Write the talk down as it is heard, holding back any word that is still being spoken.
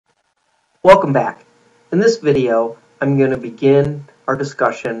Welcome back. In this video, I'm going to begin our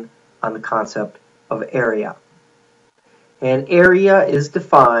discussion on the concept of area. And area is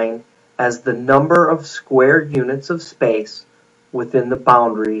defined as the number of square units of space within the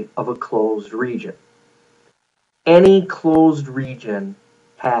boundary of a closed region. Any closed region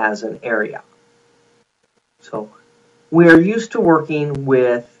has an area. So we are used to working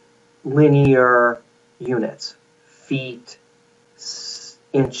with linear units, feet,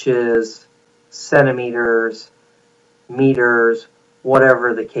 inches, centimeters, meters,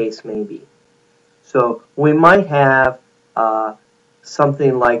 whatever the case may be. So we might have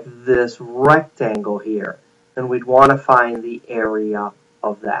something like this rectangle here, and we'd want to find the area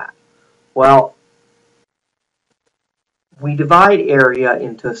of that. Well, we divide area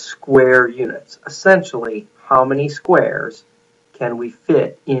into square units. Essentially, how many squares can we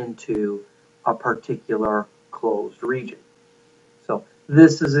fit into a particular closed region? So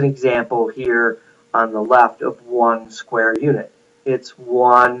this is an example here on the left of 1 square unit. It's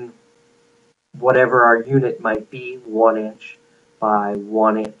whatever our unit might be, 1 inch by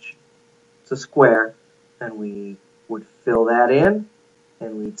 1 inch. It's a square, and we would fill that in,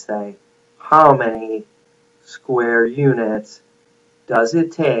 and we'd say, how many square units does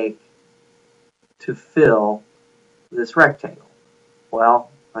it take to fill this rectangle? Well,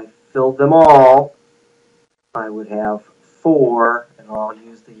 if I filled them all, I would have 4, and I'll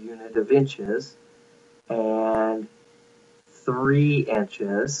use the unit of inches, and 3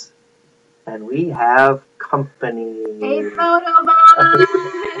 inches, and we have company. A photo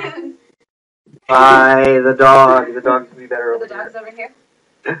bomb! By the dog. The dog can be better over here. The dog's over here.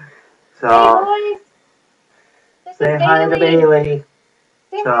 So, hey boys! This say is hi to Bailey.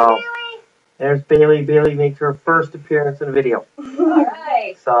 Say so, hi, Bailey. There's Bailey. Bailey makes her first appearance in a video.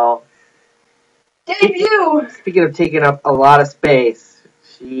 Alright. So, debut! Speaking of taking up a lot of space,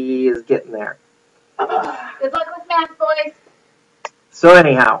 she is getting there. Good luck with math, boys. So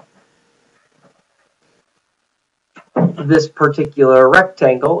anyhow, this particular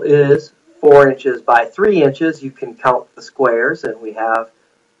rectangle is 4 inches by 3 inches. You can count the squares, and we have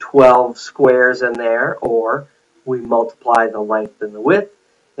 12 squares in there, or we multiply the length and the width,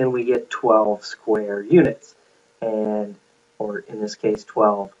 and we get 12 square units, or in this case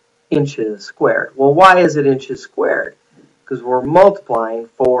 12 inches squared. Well, why is it inches squared? Because we're multiplying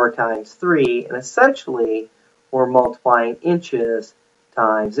 4 times 3, and essentially we're multiplying inches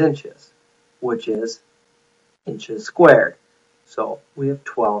times inches, which is inches squared. So we have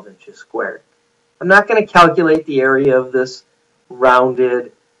 12 inches squared. I'm not going to calculate the area of this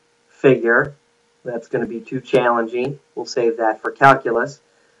rounded figure. That's going to be too challenging. We'll save that for calculus.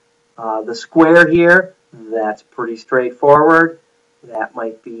 The square here, that's pretty straightforward. That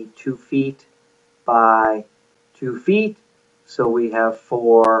might be 2 feet by 2 feet. So we have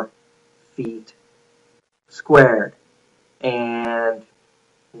 4 feet squared. And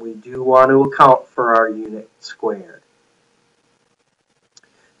we do want to account for our unit squared.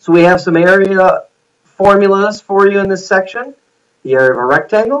 So we have some area formulas for you in this section. The area of a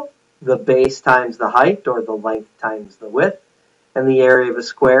rectangle, the base times the height, or the length times the width. And the area of a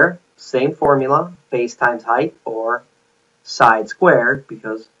square, same formula, base times height, or side squared,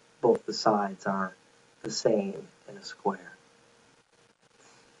 because both the sides are the same in a square.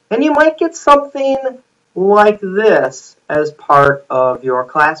 And you might get something like this as part of your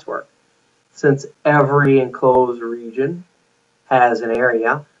classwork. Since every enclosed region has an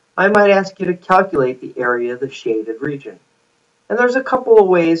area, I might ask you to calculate the area of the shaded region. And there's a couple of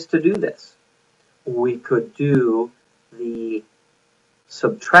ways to do this. We could do the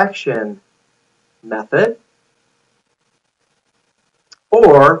subtraction method,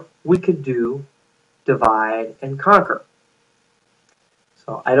 or we could do divide and conquer.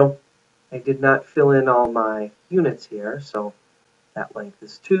 So I did not fill in all my units here, so that length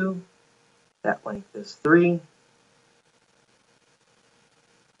is 2, that length is 3,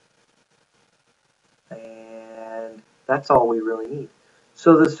 and that's all we really need.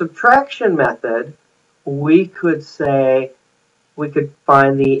 So the subtraction method, we could find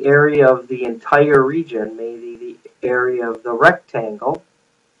the area of the entire region, maybe the area of the rectangle,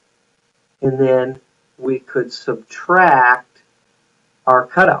 and then we could subtract our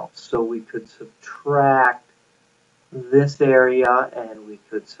cutouts. So we could subtract this area, and we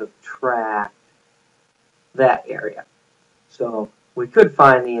could subtract that area. So we could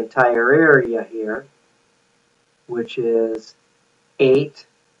find the entire area here, which is 8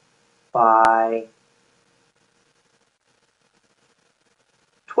 by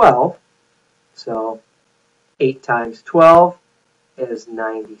 12. So 8 times 12 is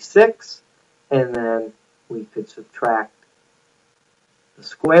 96. And then we could subtract the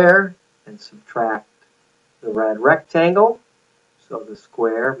square, and subtract the red rectangle. So the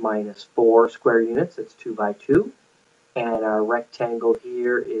square minus 4 square units, it's 2 by 2. And our rectangle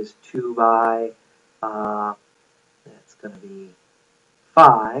here is 2 by, that's going to be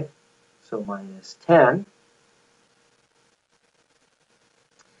 5, so minus 10.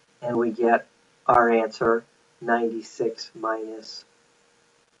 And we get our answer, 96 minus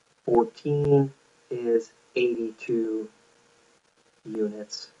 14 is 82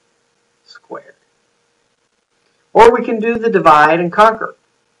 units squared. Or we can do the divide and conquer.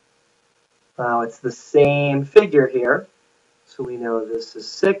 Now it's the same figure here. So we know this is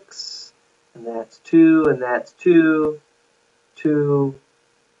 6, and that's 2, and that's 2, 2,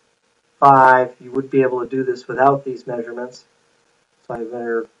 5. You would be able to do this without these measurements. So I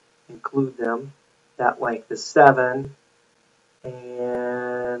better include them. That length is 7.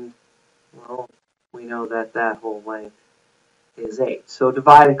 And, well, we know that that whole length is 8. So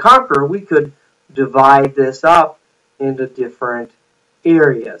divide and conquer, we could divide this up into different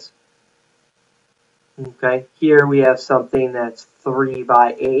areas. Okay, here we have something that's 3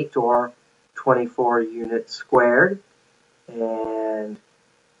 by 8 or 24 units squared. And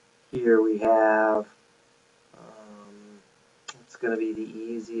here we have, it's going to be the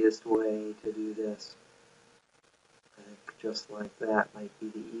easiest way to do this. I think just like that might be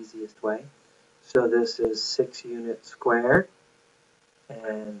the easiest way. So this is 6 units squared.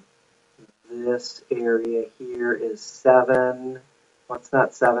 And this area here is 7. Well, it's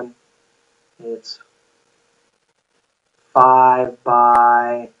not 7. It's 5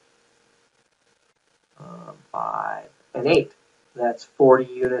 by 5 and 8. That's 40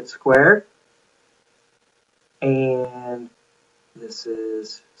 units squared. And this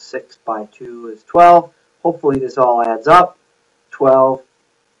is 6 by 2 is 12. Hopefully this all adds up. 12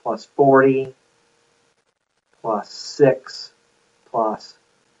 plus 40 plus 6 plus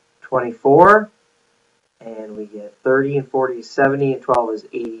 24. And we get 30 and 40 is 70 and 12 is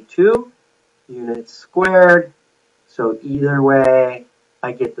 82 units squared. So either way,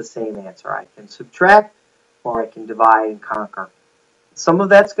 I get the same answer. I can subtract or I can divide and conquer. Some of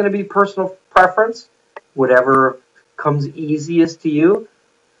that's going to be personal preference, whatever comes easiest to you.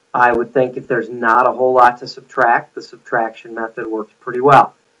 I would think if there's not a whole lot to subtract, the subtraction method works pretty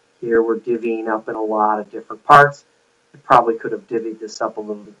well. Here we're divvying up in a lot of different parts. I probably could have divvied this up a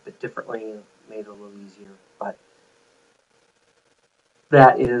little bit differently and made it a little easier, but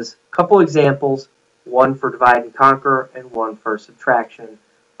that is a couple examples, one for divide and conquer and one for subtraction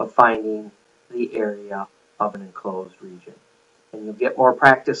of finding the area of an enclosed region. And you'll get more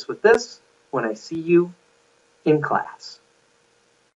practice with this when I see you in class.